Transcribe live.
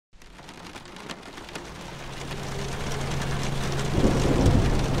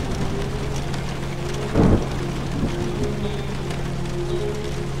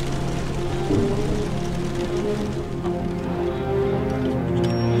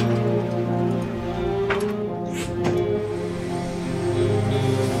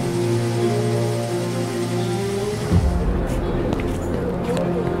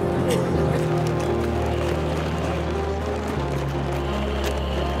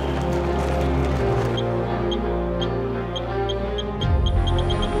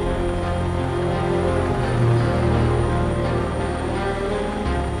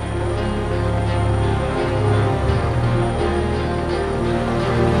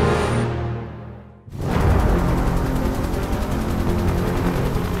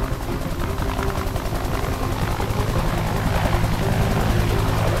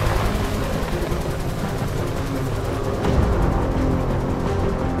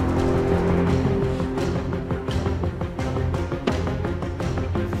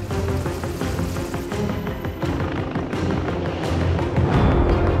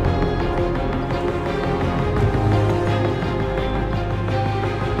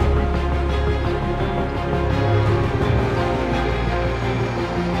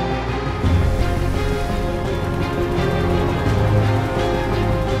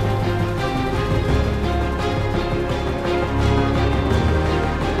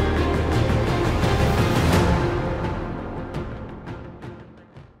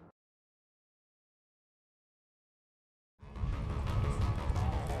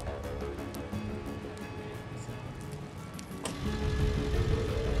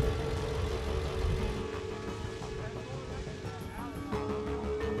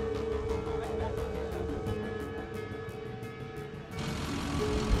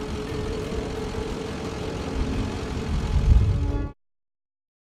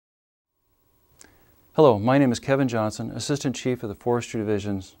Hello, my name is Kevin Johnson, Assistant Chief of the Forestry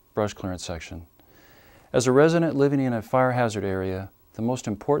Division's Brush Clearance Section. As a resident living in a fire hazard area, the most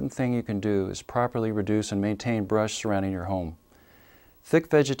important thing you can do is properly reduce and maintain brush surrounding your home. Thick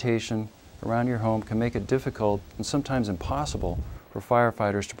vegetation around your home can make it difficult and sometimes impossible for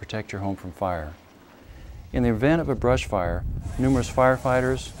firefighters to protect your home from fire. In the event of a brush fire, numerous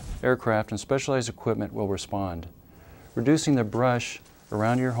firefighters, aircraft, and specialized equipment will respond. Reducing the brush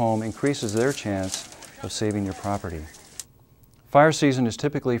around your home increases their chance of saving your property. Fire season is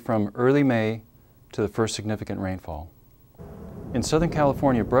typically from early May to the first significant rainfall. In Southern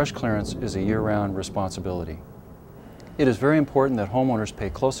California, brush clearance is a year-round responsibility. It is very important that homeowners pay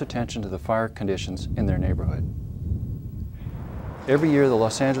close attention to the fire conditions in their neighborhood. Every year, the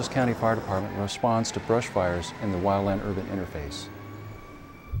Los Angeles County Fire Department responds to brush fires in the wildland-urban interface.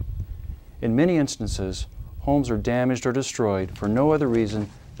 In many instances, homes are damaged or destroyed for no other reason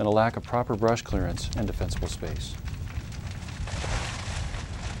than a lack of proper brush clearance and defensible space.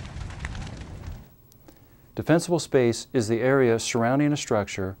 Defensible space is the area surrounding a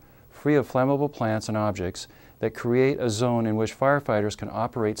structure free of flammable plants and objects that create a zone in which firefighters can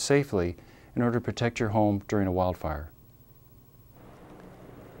operate safely in order to protect your home during a wildfire.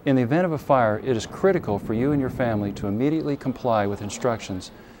 In the event of a fire, it is critical for you and your family to immediately comply with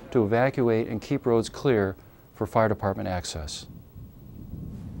instructions to evacuate and keep roads clear for fire department access.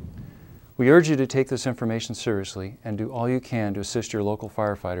 We urge you to take this information seriously and do all you can to assist your local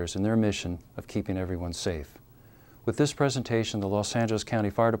firefighters in their mission of keeping everyone safe. With this presentation, the Los Angeles County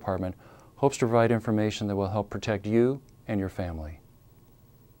Fire Department hopes to provide information that will help protect you and your family.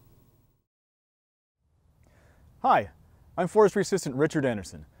 Hi, I'm Forestry Assistant Richard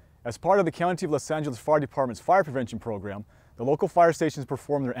Anderson. As part of the County of Los Angeles Fire Department's fire prevention program, the local fire stations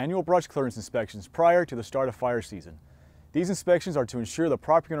perform their annual brush clearance inspections prior to the start of fire season. These inspections are to ensure the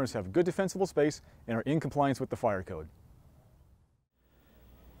property owners have good defensible space and are in compliance with the fire code.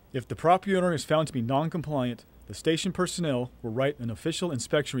 If the property owner is found to be non-compliant, the station personnel will write an official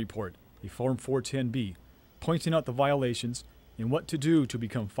inspection report, a Form 410B, pointing out the violations and what to do to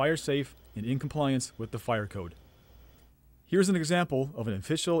become fire safe and in compliance with the fire code. Here's an example of an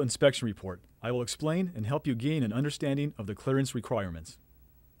official inspection report. I will explain and help you gain an understanding of the clearance requirements.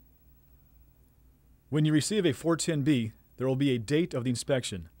 When you receive a 410B, there will be a date of the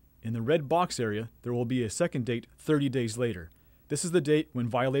inspection. In the red box area, there will be a second date 30 days later. This is the date when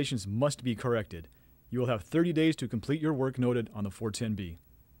violations must be corrected. You will have 30 days to complete your work noted on the 410B.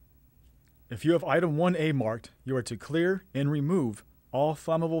 If you have item 1A marked, you are to clear and remove all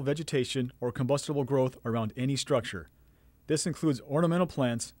flammable vegetation or combustible growth around any structure. This includes ornamental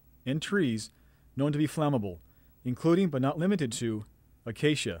plants and trees known to be flammable, including but not limited to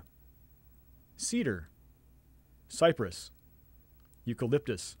acacia, cedar, cypress,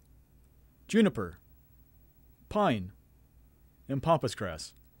 eucalyptus, juniper, pine, and pampas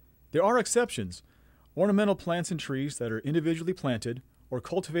grass. There are exceptions. Ornamental plants and trees that are individually planted or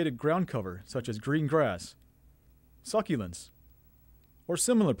cultivated ground cover, such as green grass, succulents, or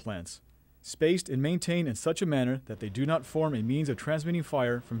similar plants, spaced and maintained in such a manner that they do not form a means of transmitting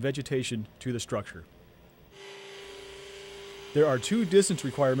fire from vegetation to the structure. There are two distance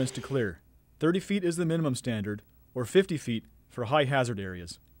requirements to clear. 30 feet is the minimum standard, or 50 feet for high hazard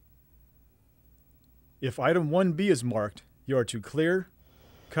areas. If item 1B is marked, you are to clear,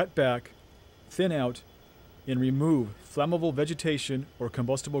 cut back, thin out, and remove flammable vegetation or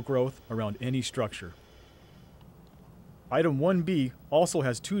combustible growth around any structure. Item 1B also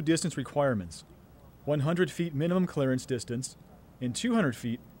has two distance requirements, 100 feet minimum clearance distance and 200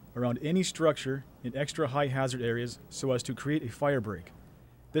 feet around any structure in extra high hazard areas so as to create a fire break.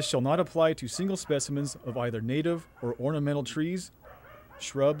 This shall not apply to single specimens of either native or ornamental trees,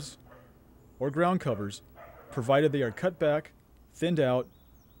 shrubs, or ground covers, provided they are cut back, thinned out,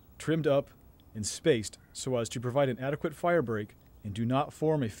 trimmed up, and spaced so as to provide an adequate fire break and do not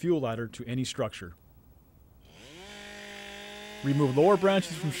form a fuel ladder to any structure. Remove lower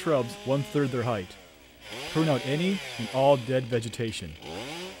branches from shrubs 1/3 their height. Prune out any and all dead vegetation.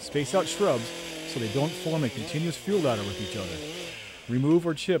 Space out shrubs so they don't form a continuous fuel ladder with each other. Remove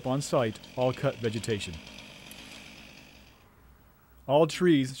or chip on site all cut vegetation. All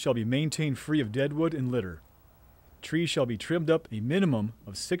trees shall be maintained free of deadwood and litter. Trees shall be trimmed up a minimum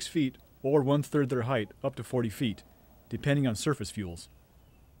of 6 feet or 1/3 their height up to 40 feet, depending on surface fuels.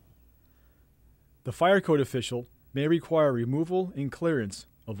 The fire code official may require removal and clearance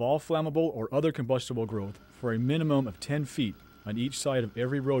of all flammable or other combustible growth for a minimum of 10 feet on each side of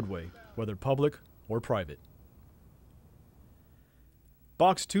every roadway, whether public or private.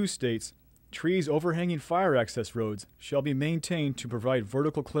 Box 2 states, trees overhanging fire access roads shall be maintained to provide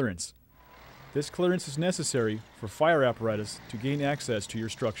vertical clearance. This clearance is necessary for fire apparatus to gain access to your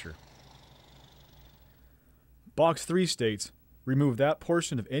structure. Box 3 states, remove that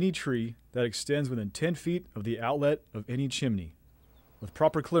portion of any tree that extends within 10 feet of the outlet of any chimney. With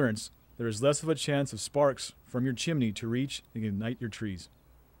proper clearance, there is less of a chance of sparks from your chimney to reach and ignite your trees.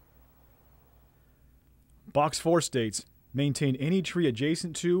 Box 4 states, maintain any tree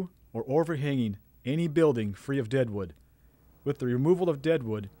adjacent to or overhanging any building free of deadwood. With the removal of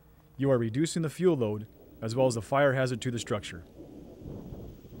deadwood, you are reducing the fuel load as well as the fire hazard to the structure.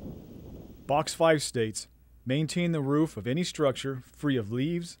 Box 5 states, maintain the roof of any structure free of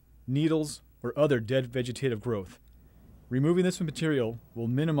leaves, needles, or other dead vegetative growth. Removing this material will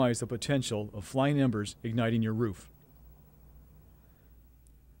minimize the potential of flying embers igniting your roof.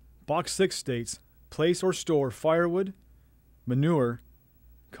 Box 6 states, place or store firewood, manure,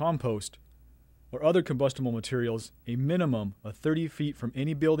 compost, or other combustible materials a minimum of 30 feet from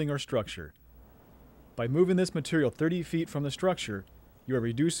any building or structure. By moving this material 30 feet from the structure, you are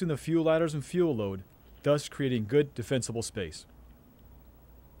reducing the fuel ladders and fuel load, thus creating good defensible space.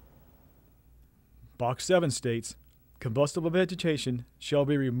 Box 7 states, combustible vegetation shall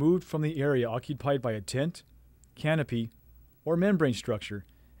be removed from the area occupied by a tent, canopy, or membrane structure,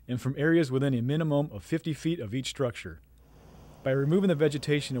 and from areas within a minimum of 50 feet of each structure. By removing the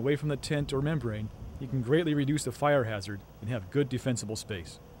vegetation away from the tent or membrane, you can greatly reduce the fire hazard and have good defensible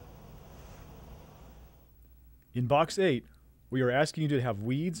space. In Box 8, we are asking you to have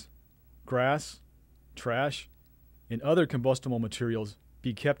weeds, grass, trash, and other combustible materials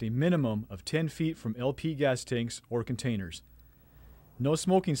be kept a minimum of 10 feet from LP gas tanks or containers. No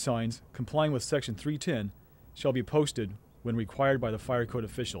smoking signs complying with Section 310 shall be posted when required by the fire code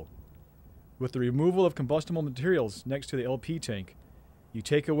official. With the removal of combustible materials next to the LP tank, you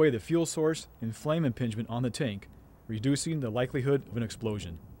take away the fuel source and flame impingement on the tank, reducing the likelihood of an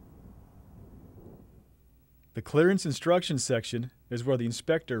explosion. The clearance instructions section is where the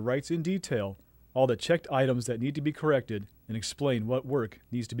inspector writes in detail all the checked items that need to be corrected and explain what work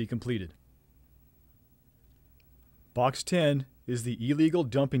needs to be completed. Box 10 is the illegal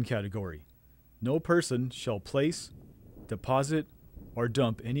dumping category. No person shall place, deposit, or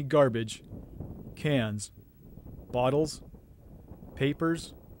dump any garbage, cans, bottles,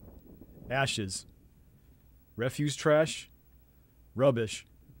 papers, ashes, refuse trash, rubbish,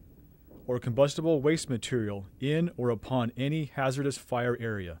 or combustible waste material in or upon any hazardous fire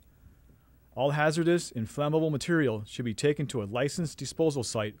area. All hazardous and flammable material should be taken to a licensed disposal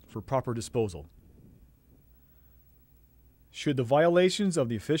site for proper disposal. Should the violations of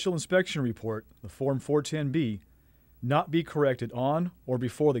the official inspection report, the Form 410B, not be corrected on or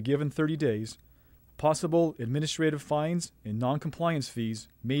before the given 30 days, possible administrative fines and non-compliance fees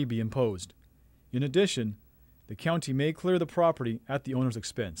may be imposed. In addition, the county may clear the property at the owner's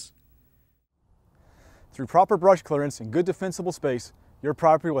expense. Through proper brush clearance and good defensible space, your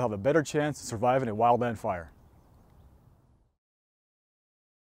property will have a better chance of surviving a wildland fire.